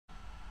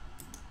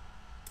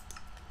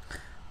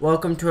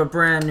Welcome to a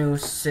brand new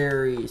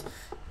series.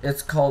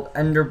 It's called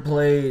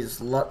EnderBlaze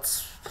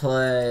Let's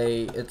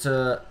Play. It's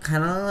a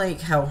kind of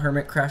like how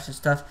Hermitcraft and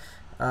stuff.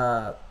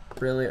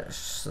 Really,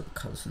 some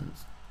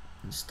cousins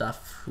and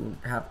stuff who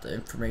have the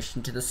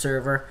information to the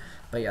server.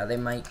 But yeah, they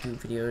might do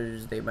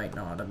videos. They might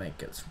not. I might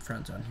get some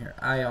friends on here.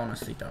 I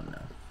honestly don't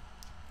know.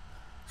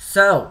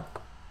 So,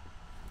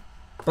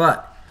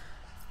 but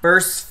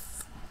first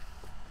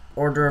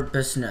order of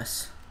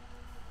business.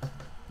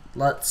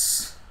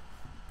 Let's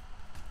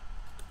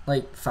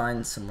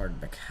find somewhere to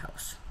make a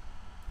house.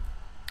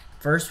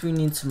 First we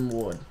need some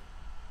wood.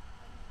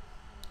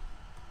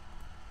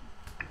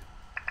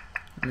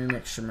 Let me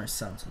make sure my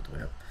sound's all the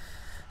way up.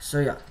 So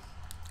yeah,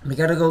 we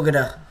gotta go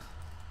get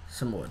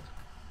some wood.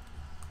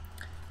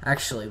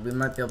 Actually, we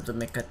might be able to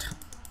make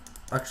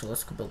actually,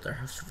 let's go build our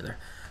house over there.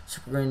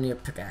 So we're gonna need a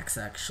pickaxe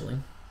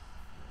actually.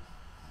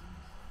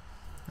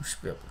 We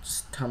should be able to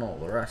just tunnel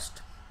the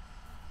rest.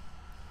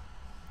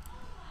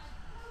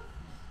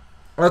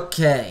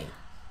 Okay.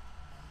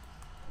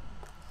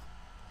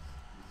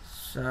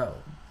 So,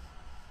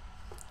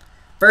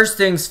 first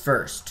things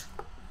first.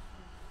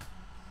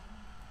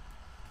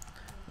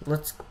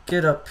 Let's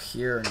get up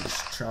here and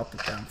just chop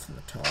it down from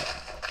the top.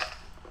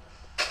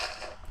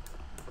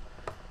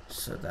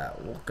 So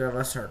that will give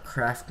us our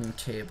crafting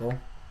table.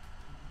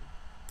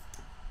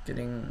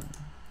 Getting...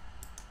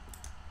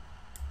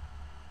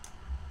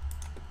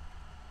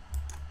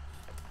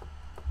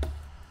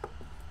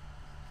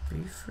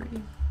 Be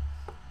free.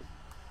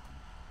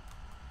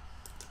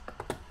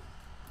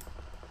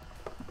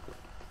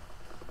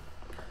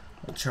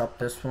 We'll chop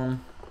this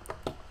one.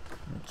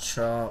 We'll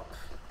chop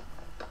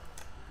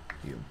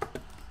you.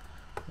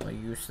 We'll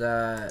use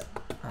that.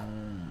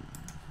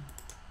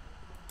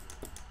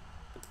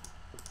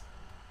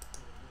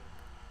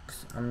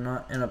 Cause I'm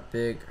not in a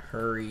big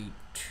hurry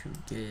to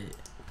get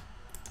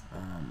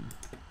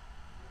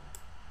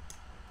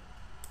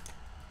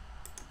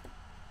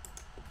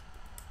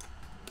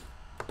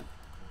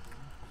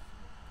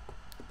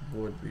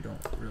wood. We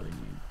don't really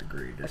need the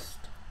greatest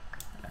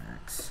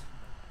axe.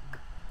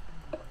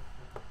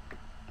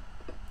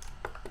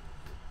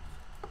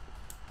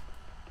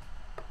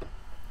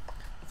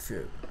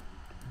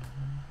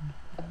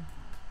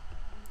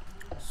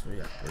 So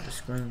yeah, we're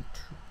just going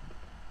to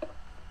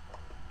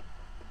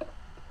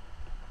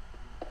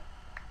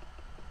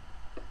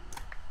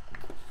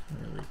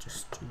really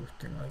just do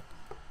a thing like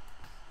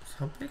this.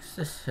 How big is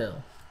this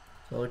hill?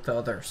 So like the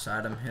other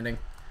side I'm hitting.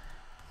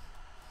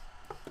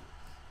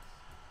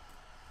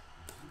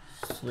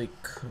 This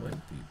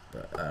could be,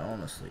 but I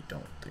honestly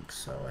don't think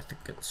so. I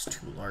think it's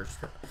too large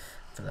for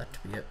that to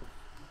be it.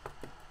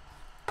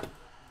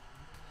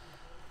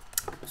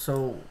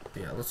 So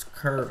yeah, let's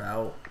curve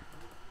out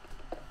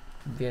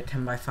maybe a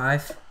 10 by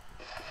 5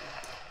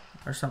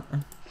 or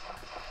something.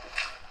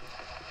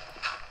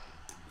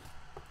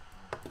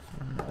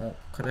 No,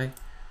 could I?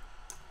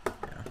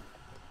 Yeah.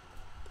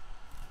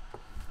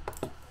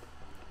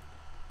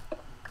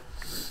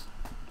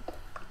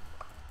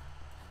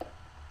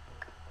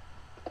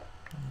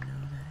 You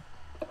know that.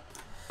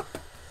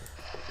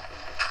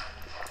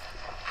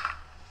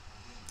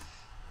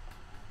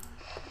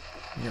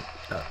 Yep,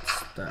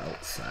 that's the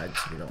outside,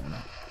 so we don't want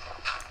to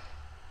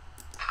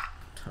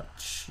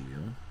touch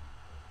you.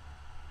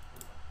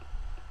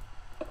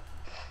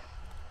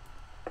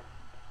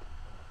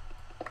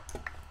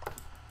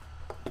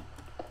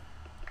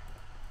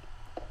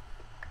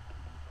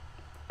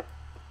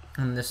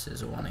 And this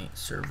is a 1.8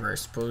 server. I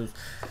suppose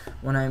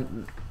when I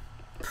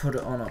put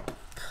it on a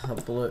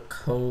public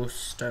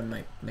host, I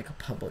might make a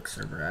public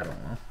server. I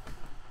don't know.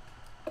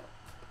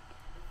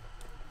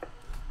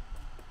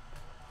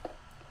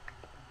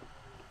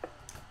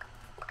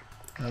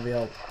 Maybe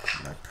I'll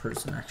put my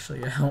person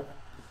actually out.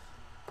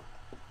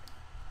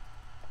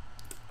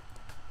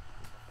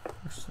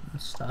 Or some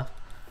stuff.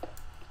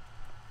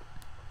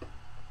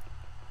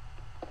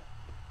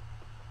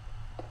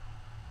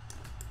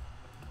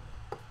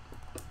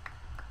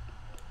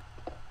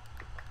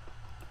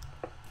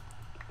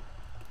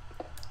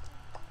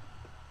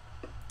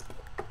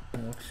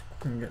 Looks we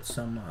can get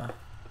some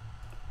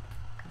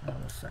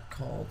what's that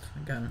called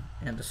again?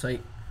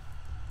 Andesite.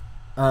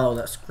 Oh,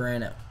 that's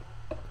granite.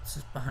 This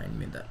is behind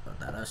me that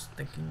I was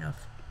thinking of.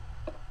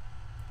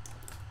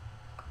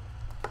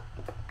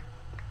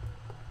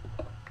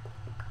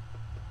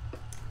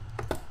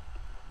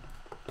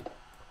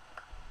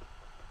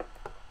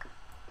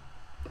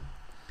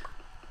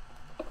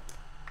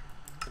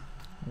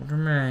 What are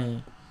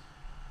my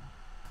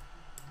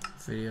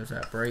videos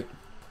that bright?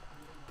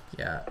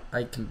 Yeah,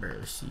 I can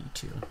barely see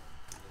too.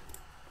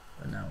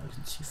 But now we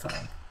can see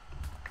fine.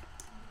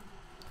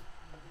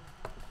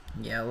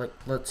 Yeah,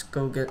 let's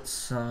go get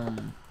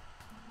some.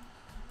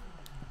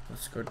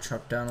 Let's go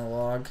chop down a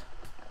log.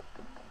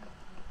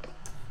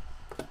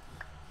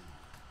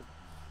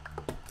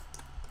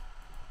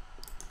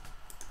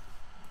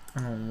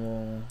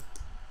 We'll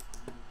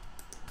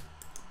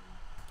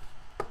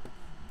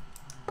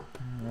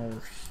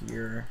over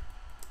here.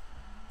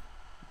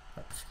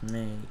 Let's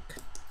make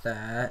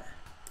that.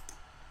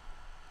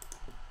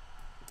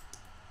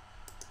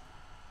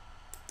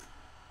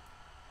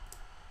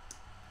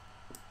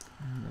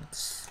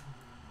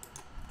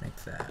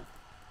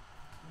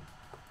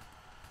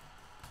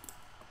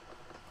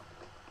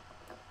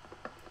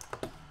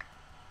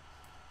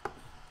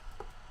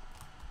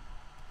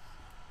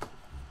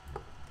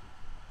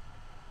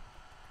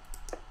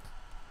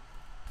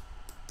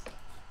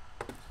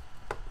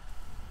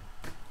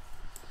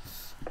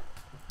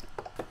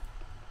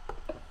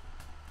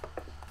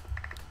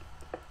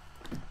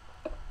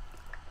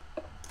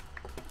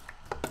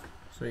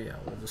 So yeah,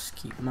 we'll just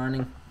keep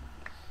mining.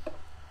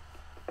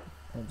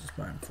 I'll just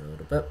mine for a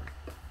little bit.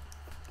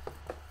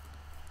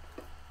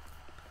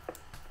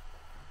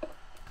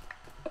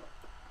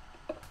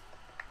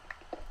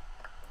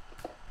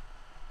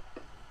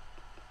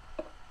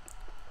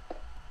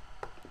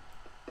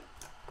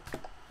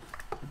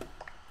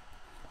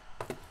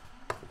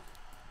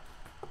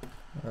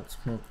 Let's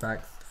move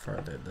back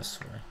further this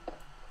way.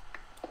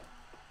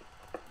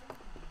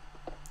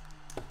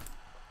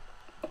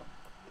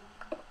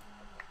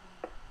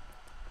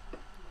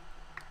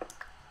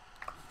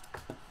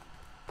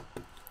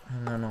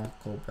 And then I'll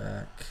go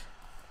back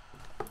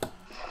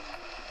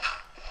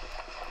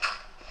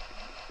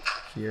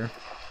here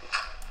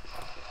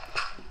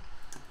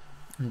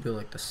and do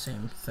like the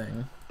same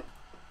thing.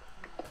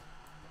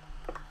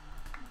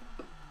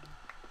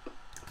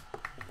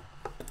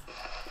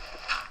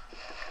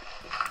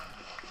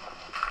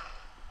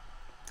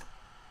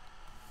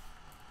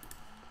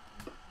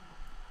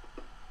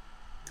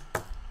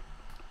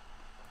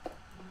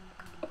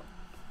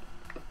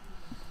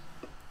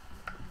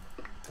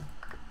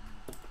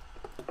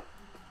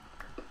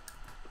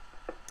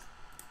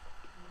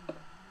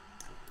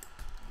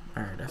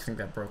 Alright, I think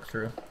that broke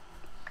through.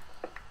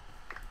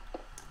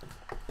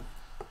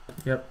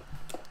 Yep.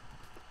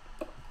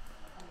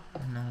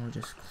 And now we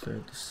just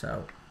clear this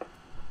out.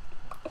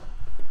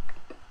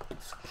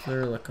 Let's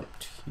clear like up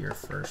to here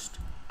first.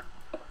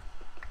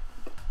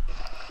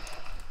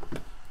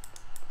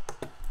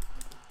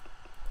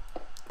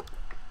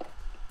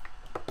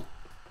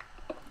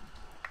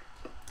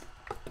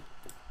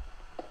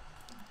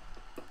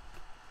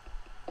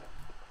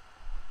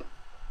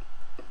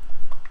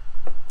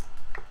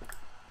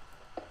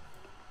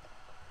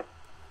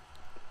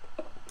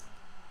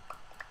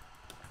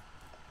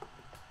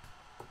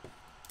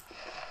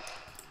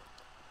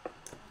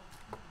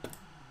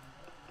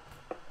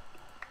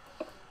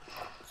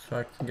 So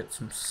I can get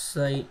some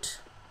sight.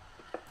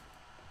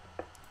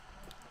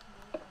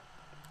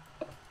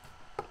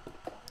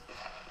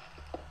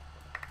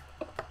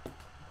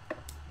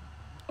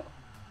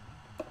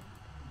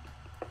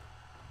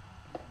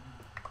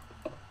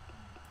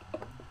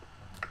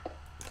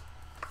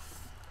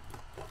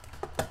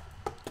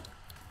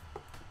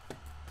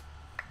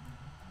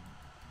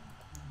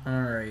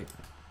 All right.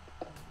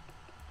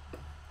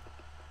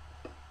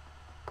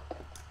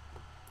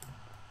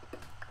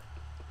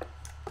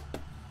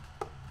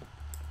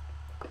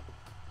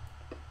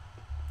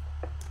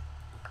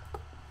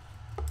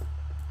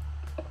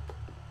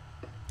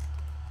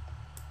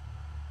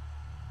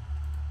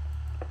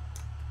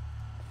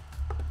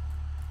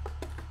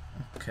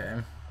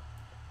 Okay.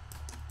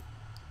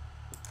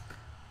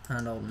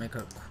 And I'll make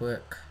a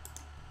quick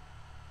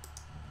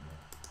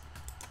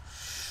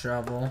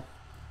shovel.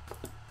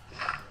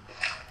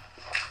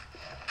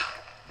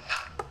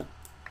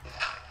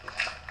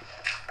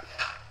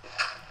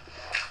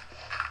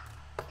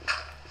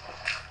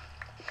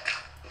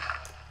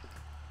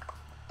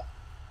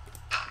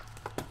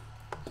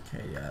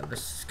 Okay, yeah,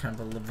 this is kind of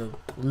a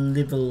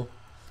livable.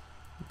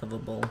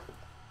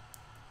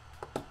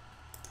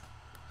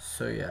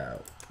 So yeah.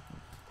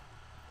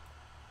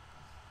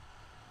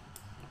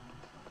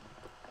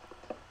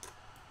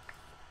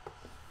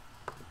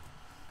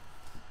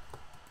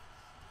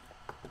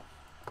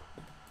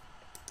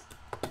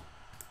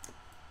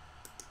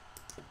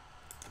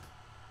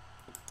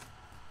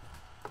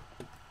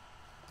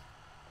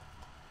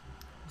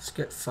 Let's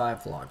get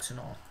 5 logs in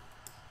all.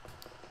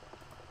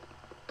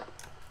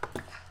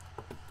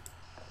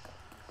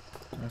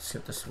 Let's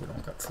get this so we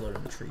don't got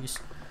floating trees.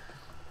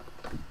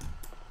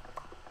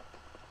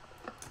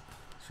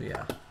 So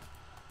yeah,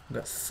 we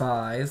got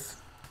 5.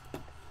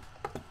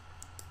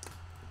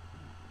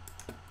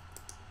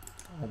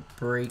 I'll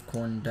break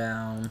one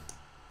down.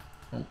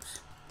 Oops.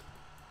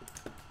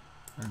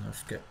 And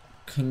those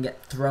can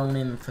get thrown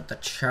in for the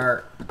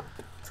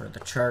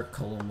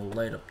charcoal, and we'll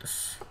light up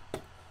this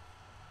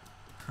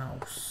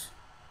house.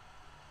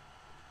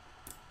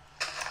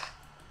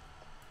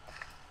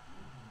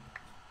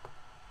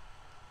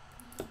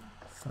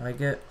 If I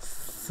get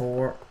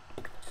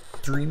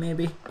 3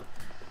 maybe?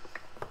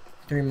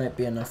 3 might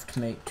be enough to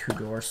make 2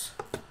 doors.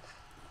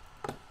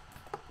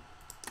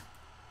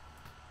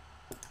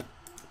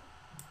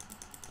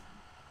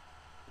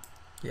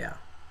 Yeah.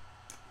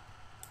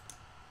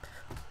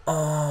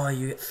 Oh,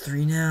 you get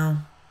 3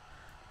 now?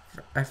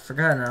 I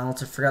forgot, and I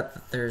also forgot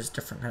that there's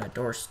different kind of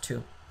doors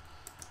too.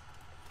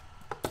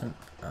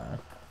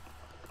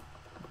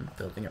 I'm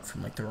building it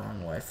from like the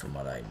wrong way from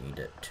what I need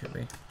it to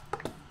be.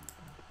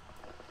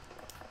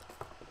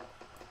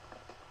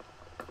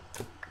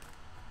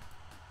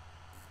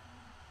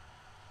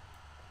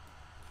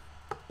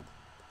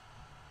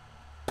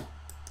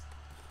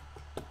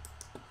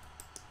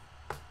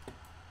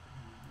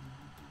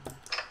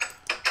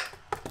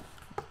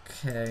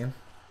 Okay.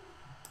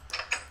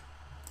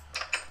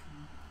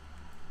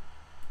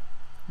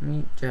 Let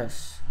me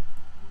just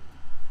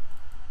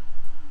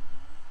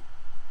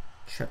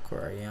check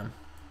where I am.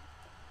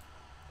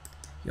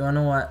 You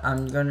wanna know what?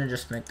 I'm gonna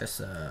just make this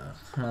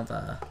kind of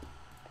a.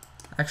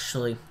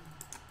 Actually,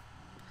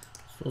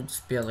 it'll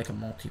just be like a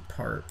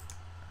multi-part.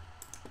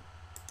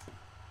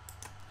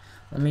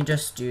 Let me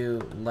just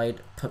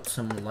put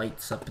some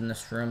lights up in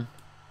this room.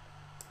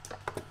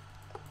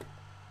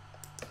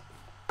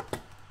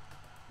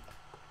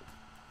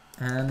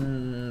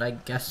 And I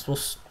guess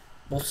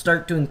we'll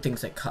start doing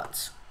things like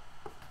cuts.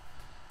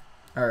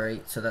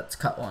 Alright, so that's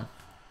cut 1.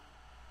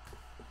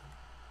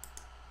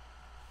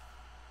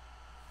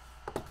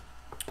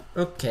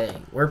 Okay,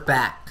 we're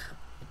back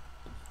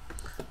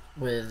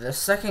with the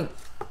second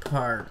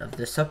part of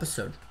this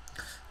episode.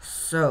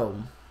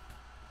 So,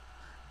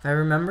 if I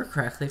remember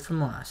correctly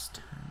from last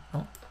time,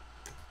 oh,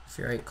 if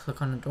you right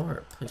click on a door,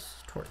 it places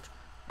a torch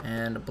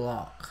and a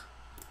block.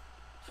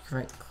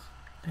 Right,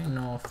 I didn't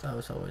know if that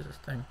was always a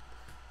thing.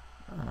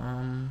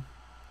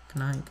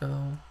 Can I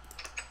go?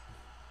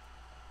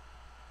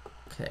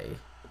 Okay.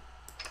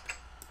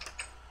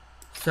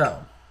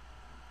 So,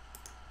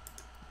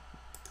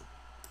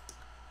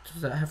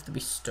 does that have to be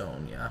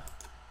stone? Yeah, I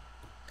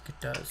think it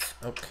does.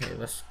 Okay,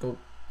 let's go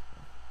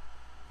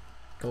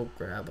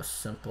grab a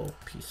simple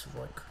piece of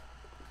like,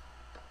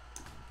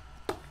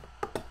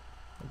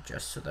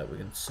 just so that we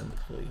can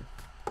simply,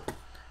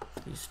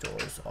 these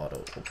doors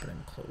auto open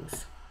and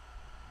close.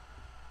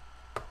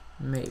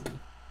 Maybe.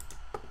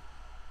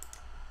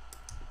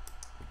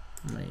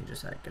 How many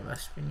just active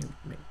us? We need to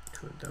make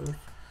 2 of those.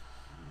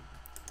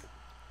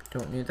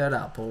 Don't need that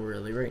apple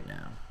really right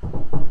now.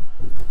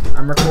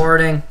 I'm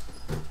recording.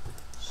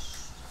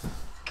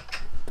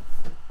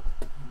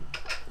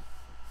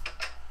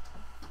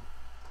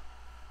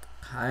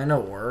 Kinda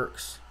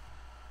works.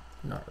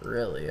 Not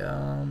really.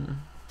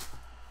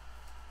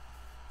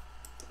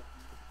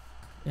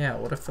 Yeah,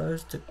 what if I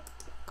was to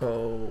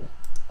go...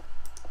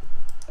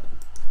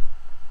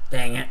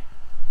 Dang it.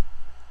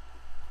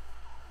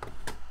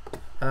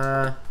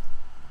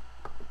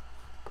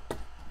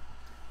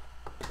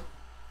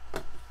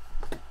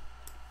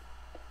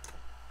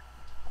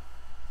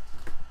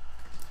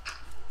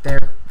 There,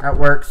 that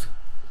works.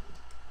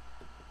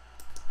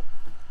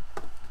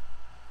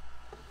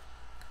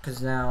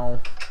 Because now,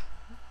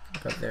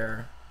 go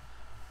there.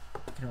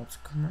 You can also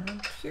come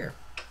around here.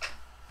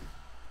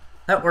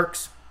 That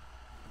works.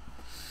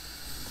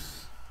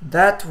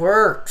 That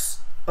works.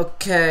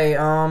 Okay,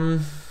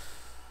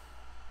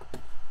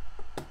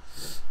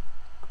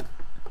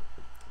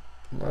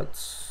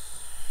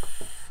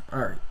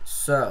 alright,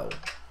 so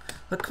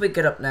what can we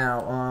get up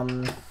now?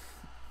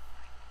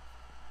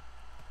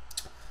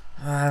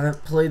 I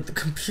haven't played the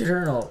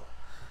computer in a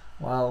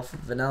while for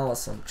vanilla,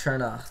 so I'm trying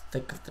to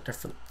think of the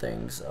different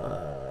things.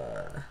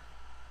 I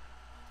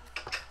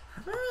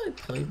haven't really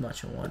played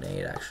much in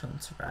 1.8 actually in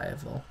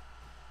survival.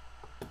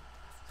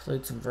 I've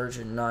played some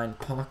version 9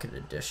 Pocket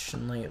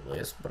Edition lately,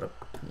 is what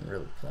I've been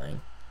really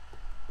playing.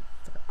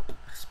 But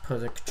I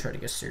suppose I could try to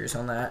get serious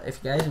on that if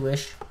you guys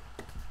wish.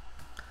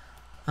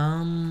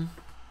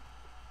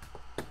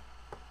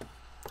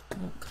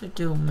 What could I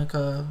do? Make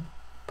a...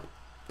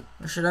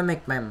 Or should I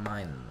make my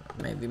mine?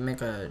 Maybe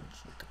make a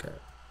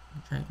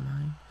giant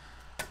mine.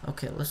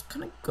 Okay, let's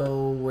kind of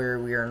go where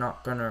we are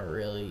not gonna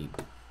really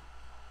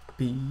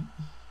be.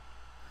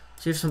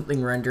 See if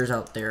something renders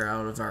out there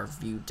out of our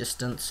view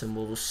distance, and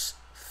we'll just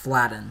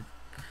flatten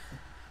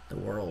the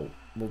world.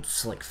 We'll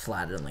just like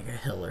flatten like a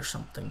hill or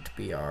something to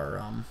be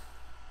our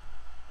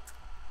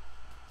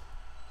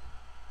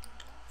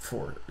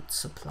for its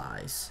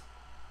supplies.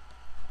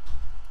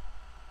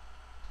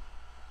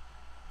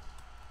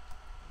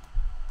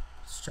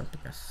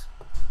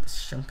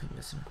 This jumping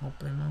isn't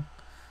helping though.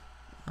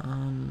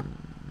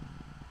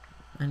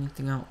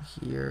 Anything out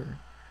here?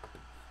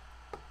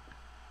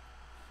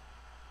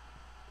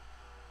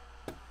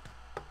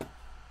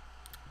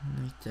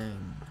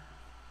 Anything?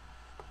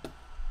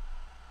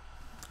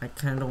 I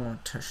kind of don't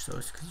want to touch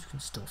those because you can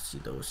still see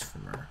those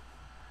from our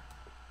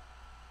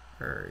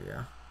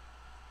area.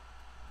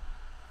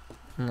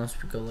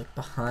 Unless we go like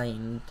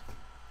behind,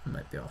 I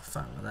might be all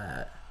fine with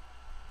that.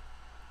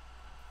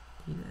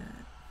 Yeah.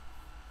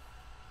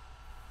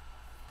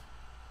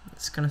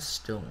 It's kind of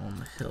still on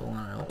the hill, and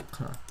I don't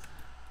kind of,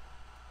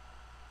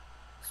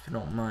 if you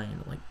don't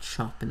mind, like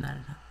chopping that.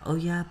 Oh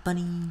yeah,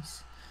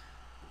 bunnies.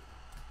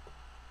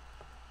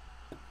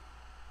 I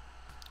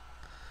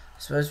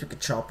suppose we could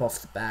chop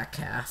off the back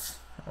half,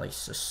 at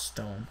least a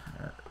stone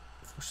or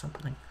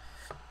something.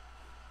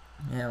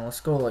 Yeah, let's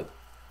go like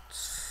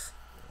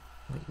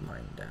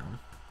mine down.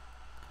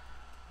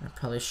 I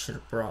probably should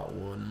have brought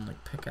wood and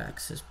like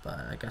pickaxes, but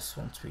I guess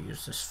once we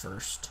use this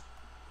first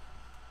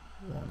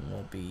one,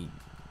 we'll be,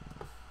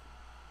 I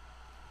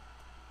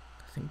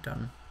think,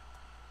 done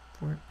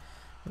for it.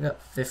 We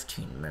got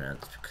 15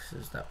 minutes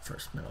because that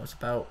first minute was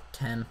about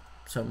 10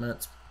 so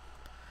minutes,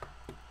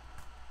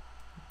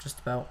 just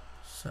about.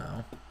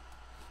 So,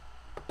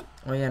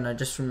 oh yeah, and I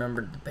just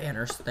remembered the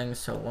banners thing.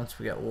 So once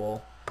we get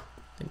wool, I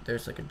think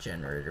there's like a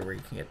generator where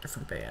you can get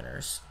different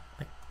banners.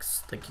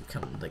 Like you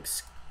can like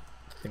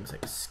things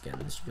like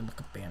skins. You can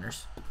look up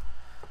banners.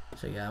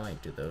 So yeah, I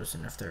might do those.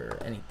 And if there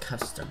are any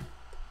custom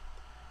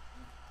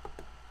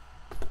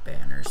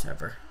banners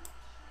ever.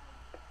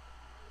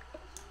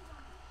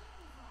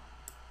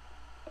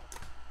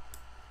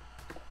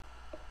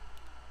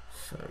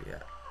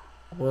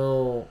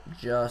 we'll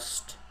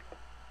just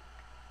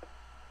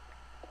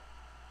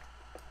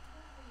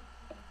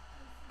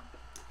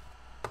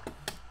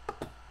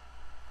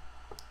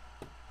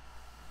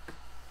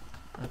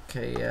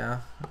okay,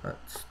 yeah,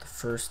 that's the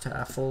first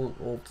half.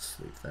 We'll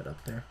just leave that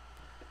up there.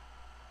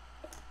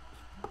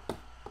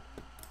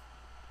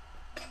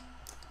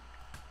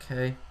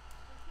 Okay.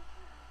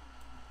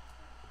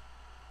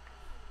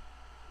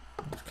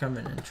 It's kind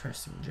of an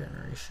interesting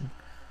generation.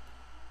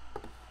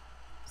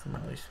 From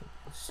at least what you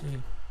can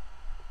see.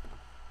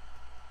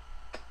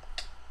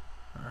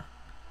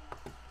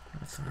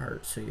 That's a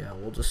heart, so yeah,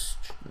 we'll just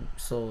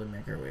slowly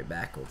make our way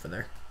back over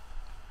there.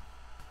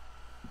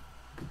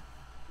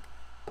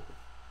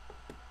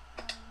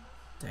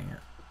 Dang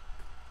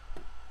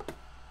it.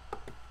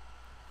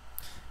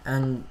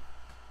 And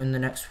in the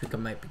next week I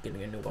might be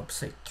getting a new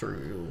website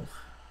through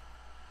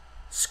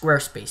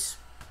Squarespace.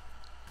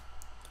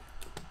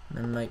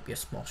 There might be a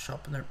small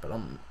shop in there, but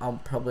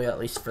I'll probably, at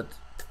least for the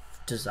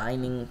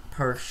designing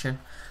portion,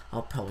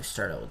 I'll probably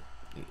start out with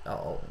I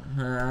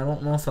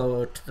don't know if I'll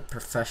go to the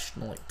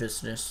professional, like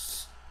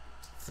business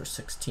for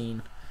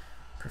 16,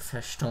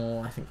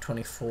 professional I think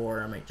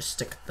 24. I might just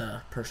stick with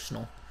the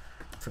personal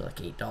for like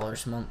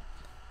 $8 a month.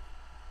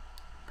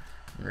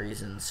 And the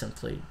reason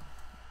simply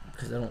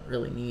because I don't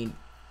really need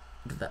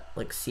that,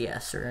 like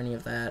CS or any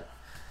of that.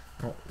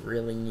 I don't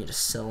really need to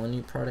sell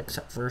any products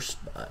at first,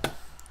 but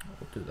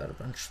we'll do that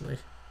eventually.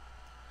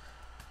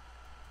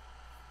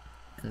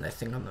 And I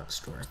think on that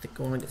store, I think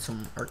I want to get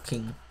some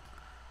Arcane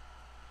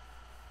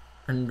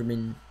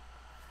Enderman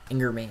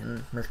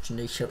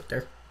merchandise out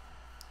there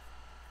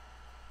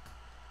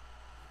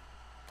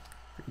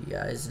for you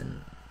guys,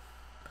 and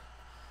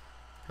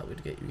probably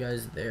to get you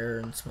guys there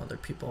and some other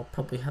people. I'll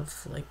probably have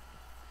like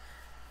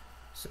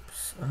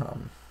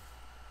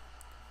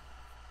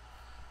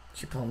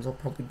coupons I'll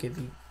probably give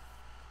you.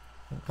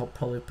 I'll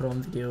probably put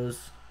on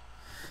videos,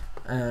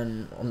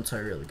 and once I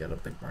really get a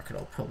big market,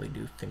 I'll probably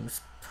do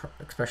things,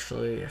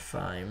 especially if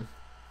I'm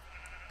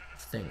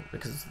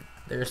because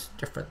there's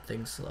different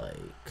things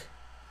like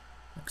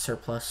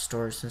surplus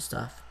stores and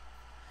stuff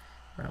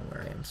around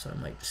where I am, so I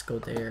might just go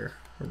there,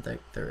 or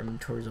their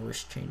inventory is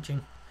always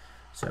changing,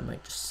 so I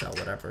might just sell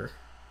whatever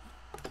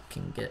I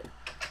can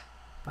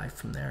buy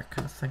from there,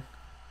 kind of thing.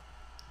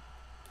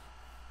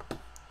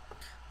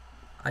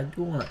 I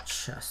do want a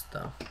chest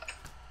though.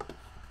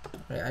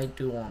 I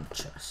do want a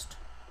chest.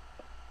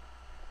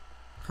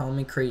 Call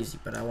me crazy,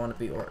 but I want to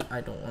be, or I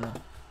don't want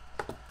to.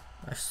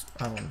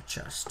 I want a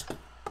chest.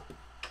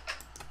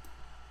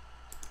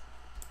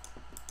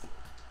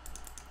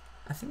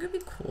 I think it'd be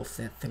cool if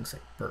they had things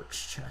like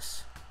birch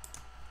chests.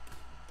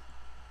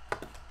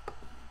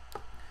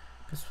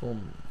 Let's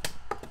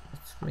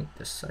make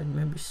this side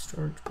maybe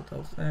storage, but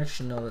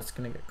actually no, that's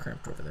gonna get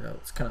cramped over there.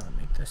 Let's kind of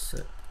make this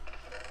it.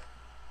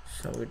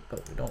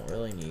 But we don't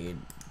really need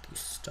these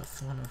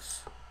stuff on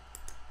us.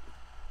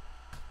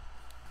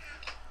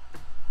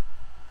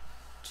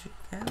 Check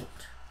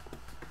out.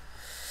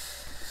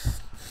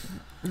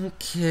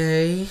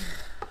 Okay.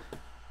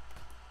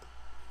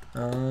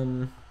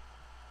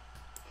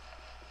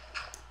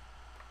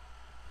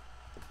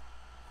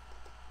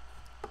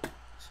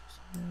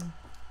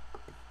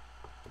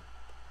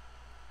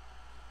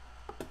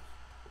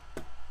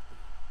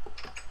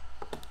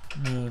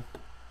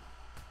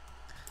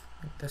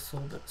 Make this a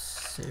little bit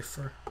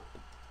safer.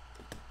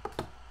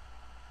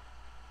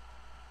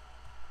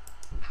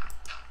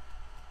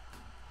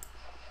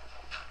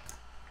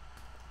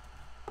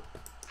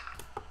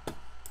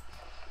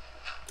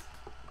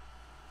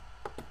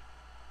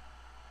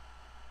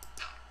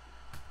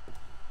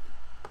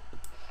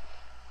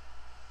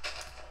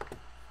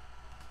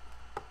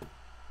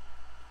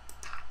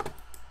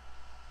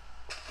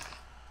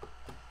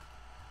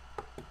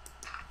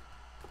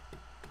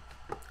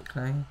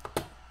 Can I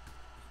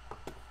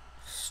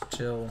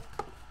still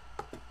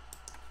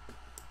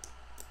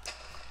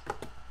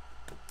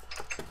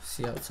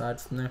see outside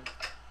from there?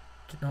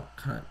 Do you know what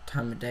kind of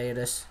time of day it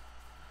is?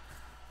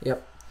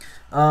 Yep.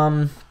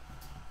 I'll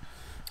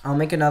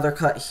make another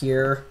cut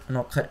here, and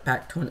I'll cut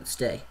back to when it's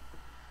day.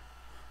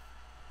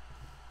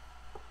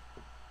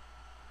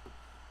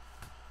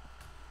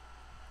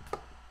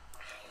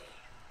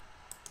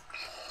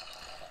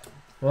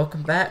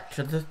 Welcome back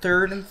to the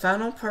third and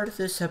final part of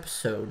this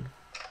episode.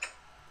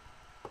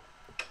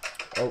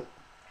 Oh.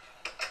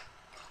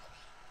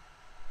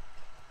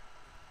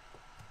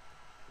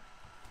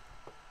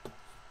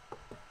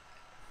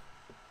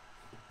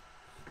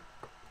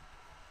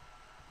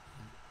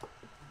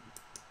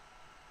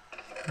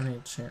 Any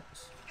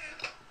chance?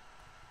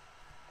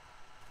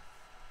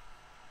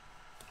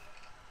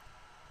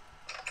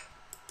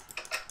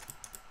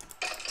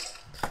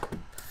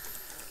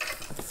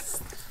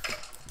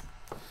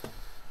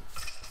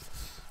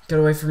 Get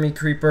away from me,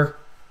 creeper.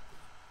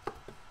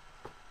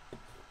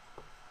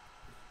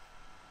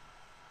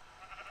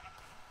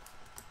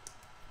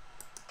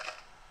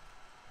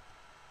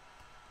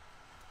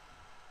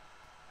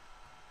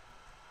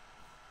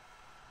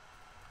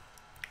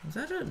 Is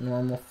that a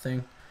normal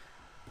thing?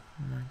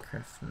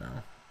 Minecraft,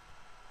 no.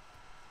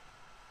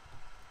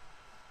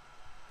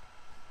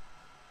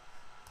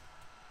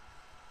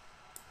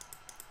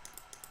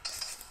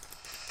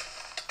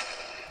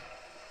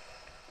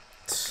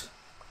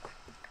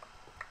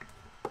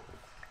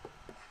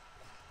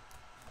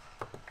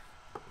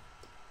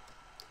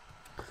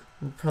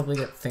 We'll probably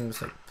get things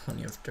like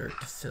plenty of dirt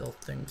to fill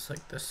things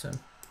like this in.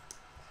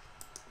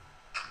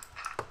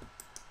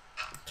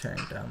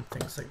 Tearing down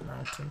things like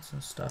mountains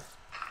and stuff.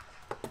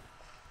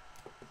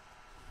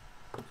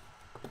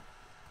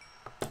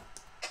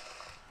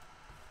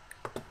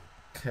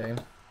 Okay.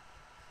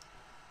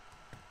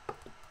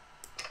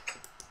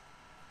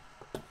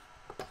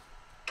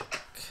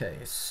 Okay,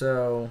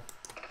 so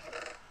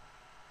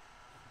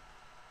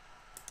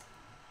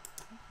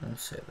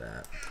let's say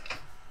that.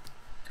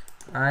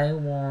 I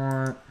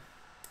want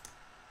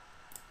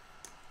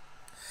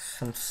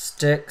some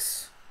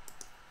sticks.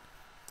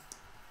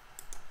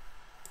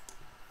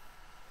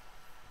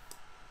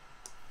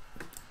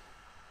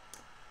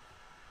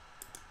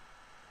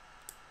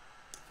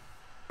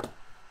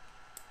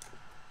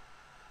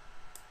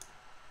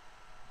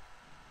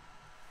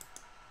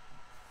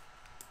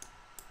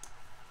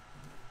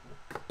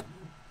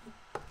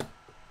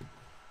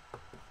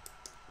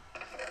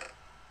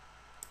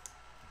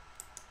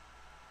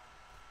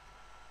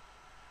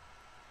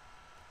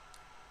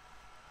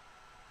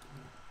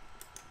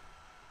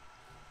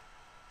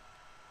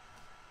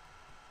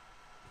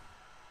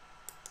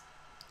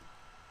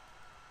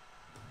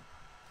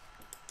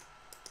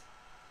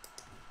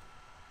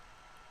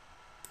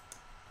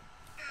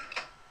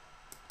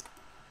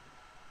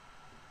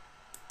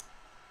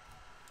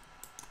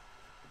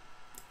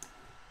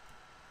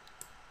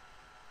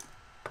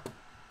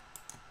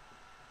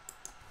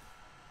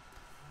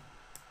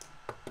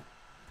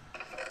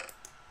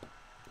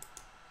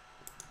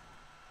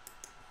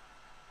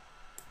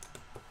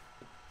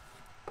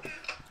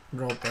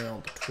 But I'll bring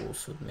all the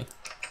tools with me.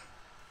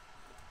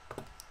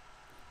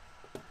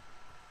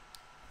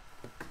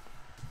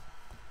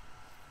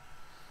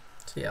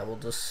 So yeah, we'll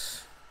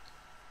just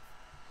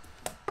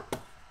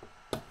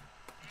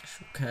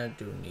we kind of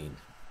do need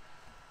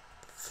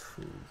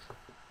food.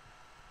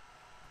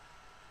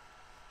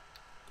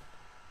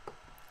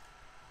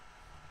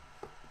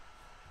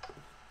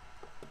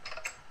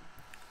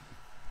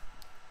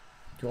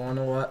 Do you wanna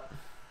know what?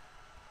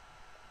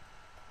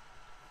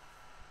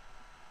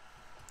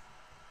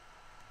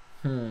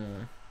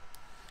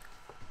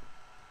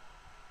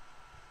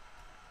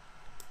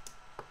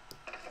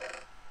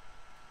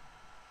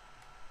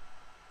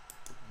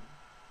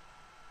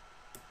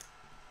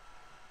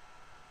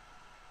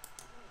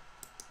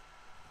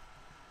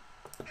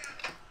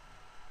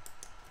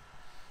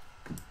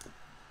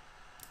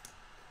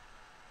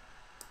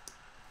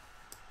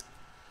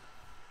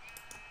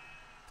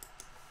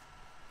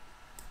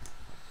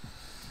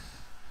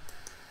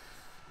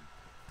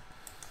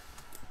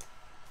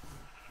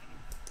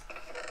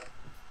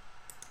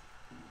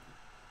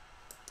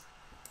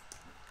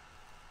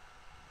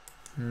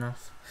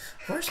 Enough.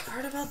 The worst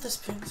part about this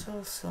being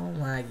so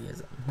laggy is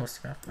that most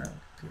of my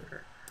own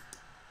computer.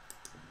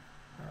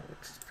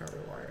 Which is probably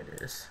why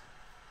it is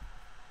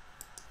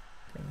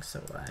being so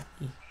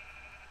laggy.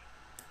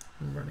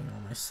 I'm running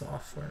all my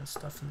software and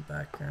stuff in the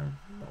background,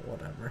 but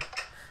whatever.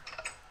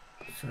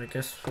 So I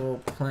guess we'll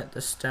plant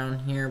this down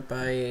here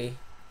by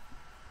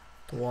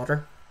the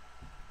water.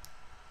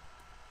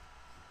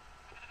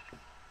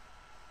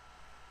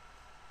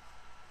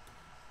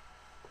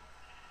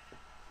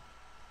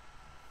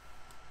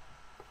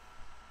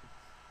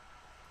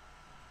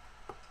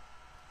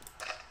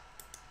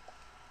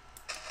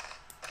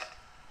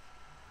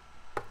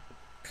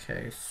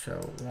 Okay, so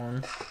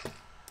 1,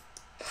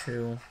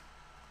 2,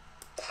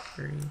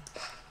 3,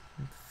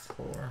 and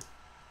 4.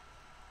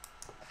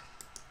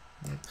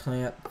 We'll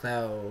plant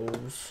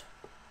those,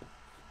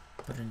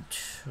 but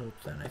until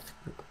then I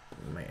think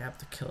we might have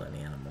to kill an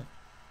animal.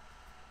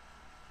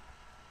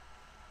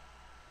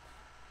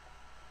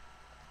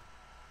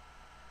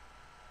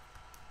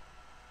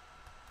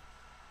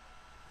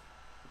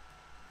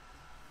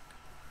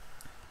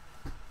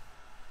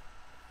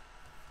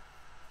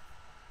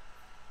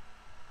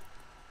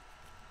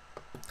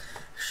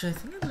 Actually, I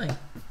think I might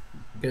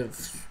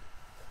give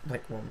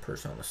like one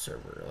person on the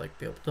server like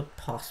be able to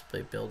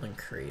possibly build in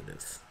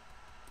creative,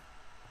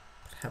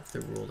 but have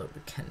the rule that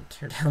we can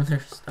tear down their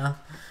stuff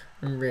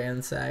and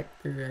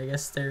ransack through, I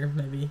guess, their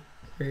maybe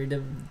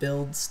creative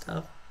build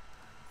stuff.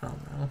 I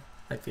don't know.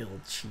 I feel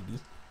cheaty.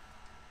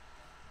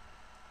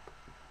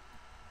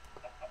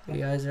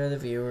 You guys are the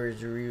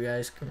viewers, or you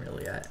guys can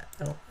really. I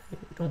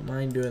don't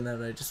mind doing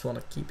that. I just want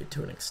to keep it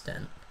to an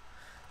extent.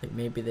 Like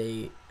maybe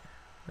they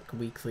like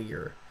weekly,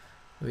 or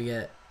we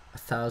get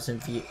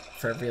 1,000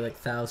 for every like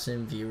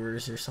 1,000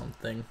 viewers or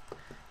something.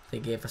 They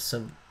give us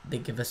a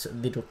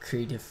little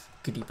creative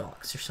goodie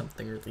box or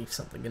something, or leave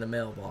something in a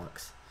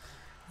mailbox.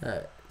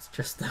 It's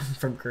just them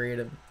from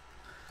creative.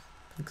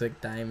 Looks like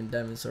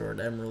diamond sword,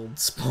 emerald,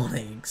 spawn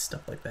eggs,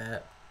 stuff like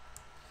that.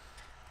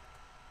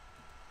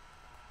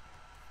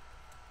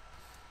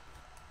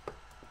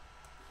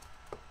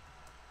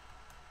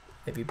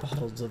 Maybe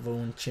bottles of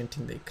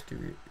enchanting they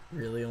could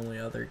really only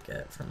other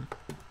get from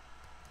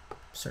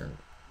certain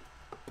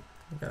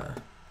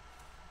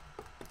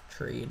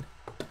trade.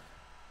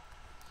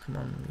 Come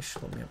on, you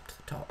should let me up to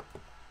the top.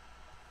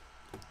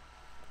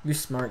 You're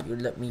smart, you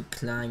let me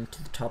climb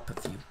to the top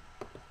of you.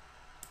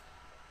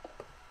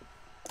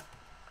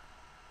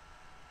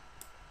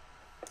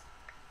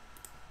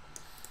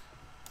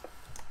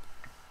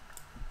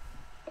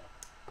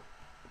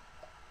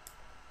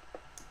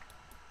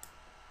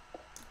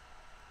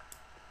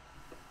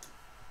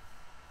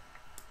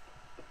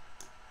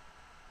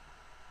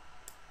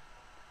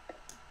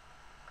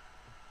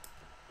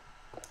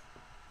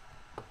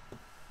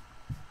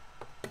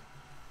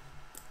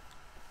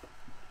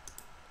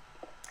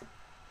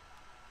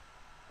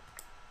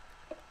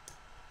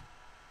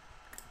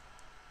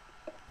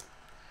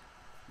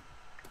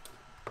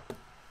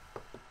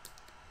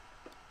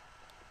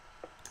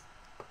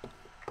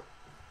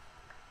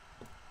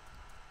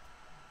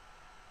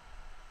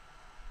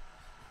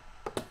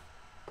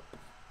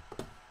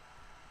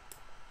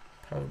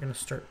 gonna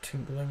start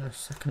tingling in a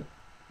second.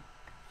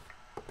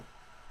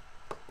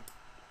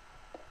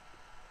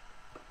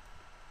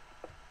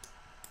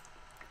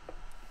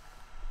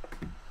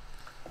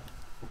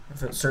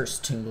 If it starts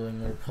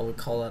tingling, we'll probably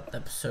call that the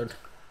episode.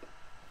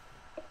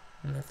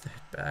 I'm gonna have to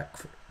head back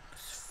for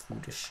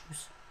food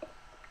issues.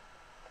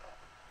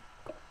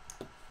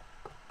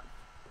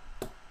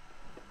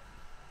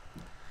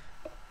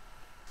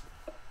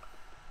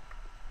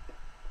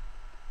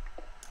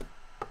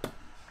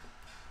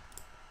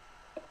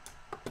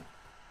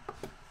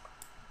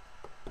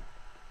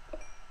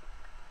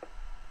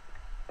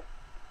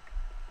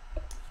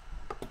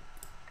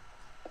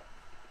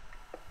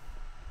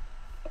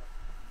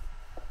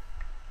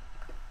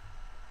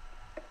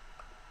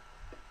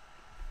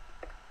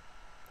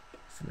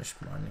 Finish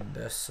mining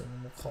this and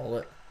we'll call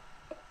it.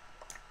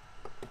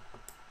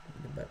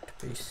 Get back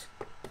to base.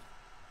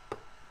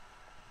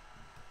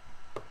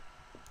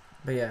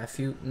 But yeah, if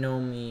you know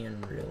me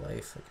in real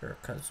life, like you're a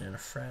cousin, a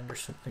friend, or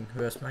something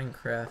who has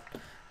Minecraft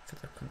for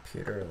the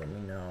computer, let me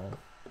know.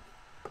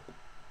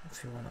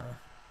 If you wanna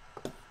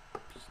be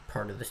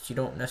part of this, you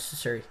don't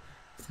necessarily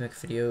have to make a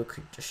video. You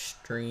could just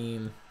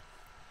stream,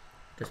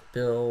 just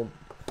build.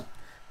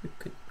 You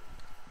could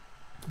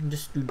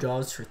just do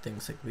jobs for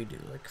things like we do.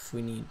 Like if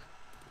we need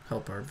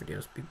help our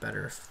videos be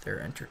better, if they're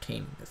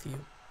entertaining with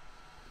you.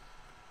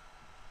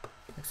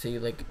 Like say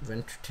you like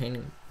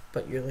entertaining,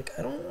 but you're like,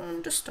 I don't want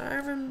him to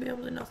starve and be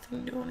able to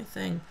nothing do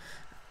anything.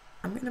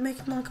 I'm gonna make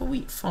him like a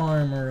wheat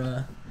farm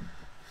or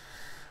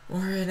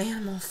an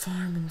animal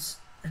farm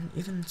and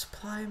even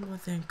supply him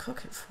with it and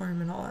cook it for him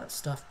and all that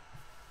stuff.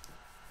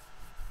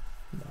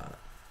 But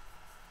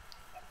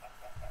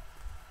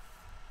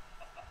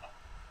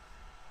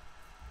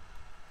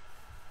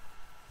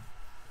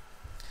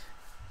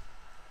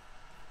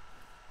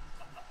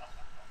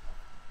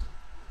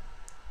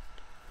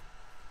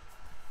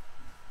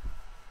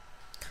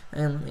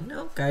and let me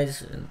know,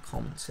 guys, in the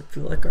comments if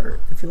you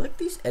like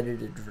these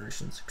edited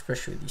versions,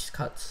 especially these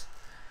cuts.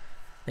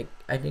 Like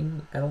I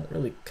don't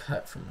really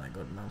cut from when I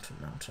go to mountain.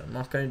 I'm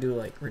not gonna do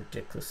like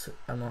ridiculous.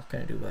 I'm not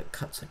gonna do like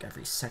cuts like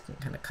every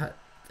second kind of cut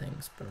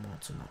things, but I'm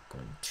also not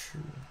going to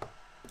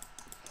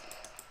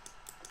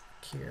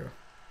care.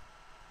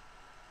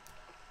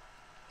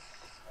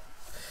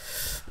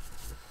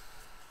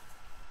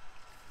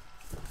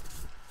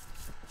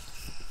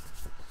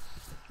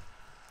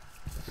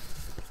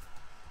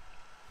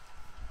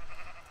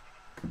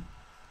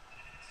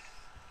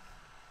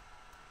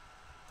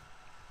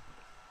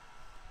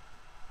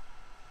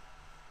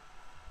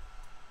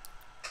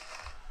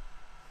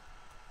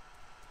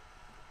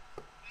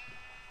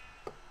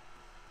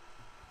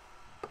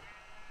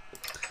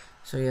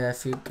 So yeah,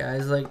 if you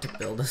guys like to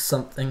build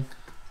something,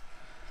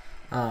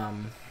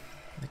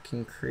 like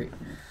can create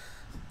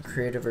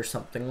creative or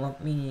something,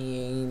 let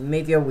me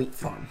maybe a wheat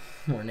farm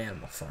or an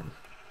animal farm.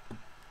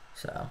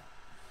 So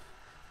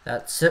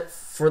that's it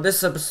for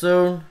this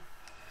episode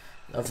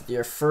of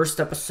your first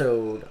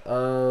episode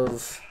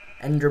of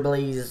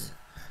EnderBlaze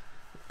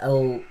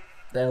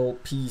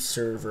LP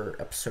server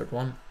episode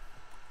 1.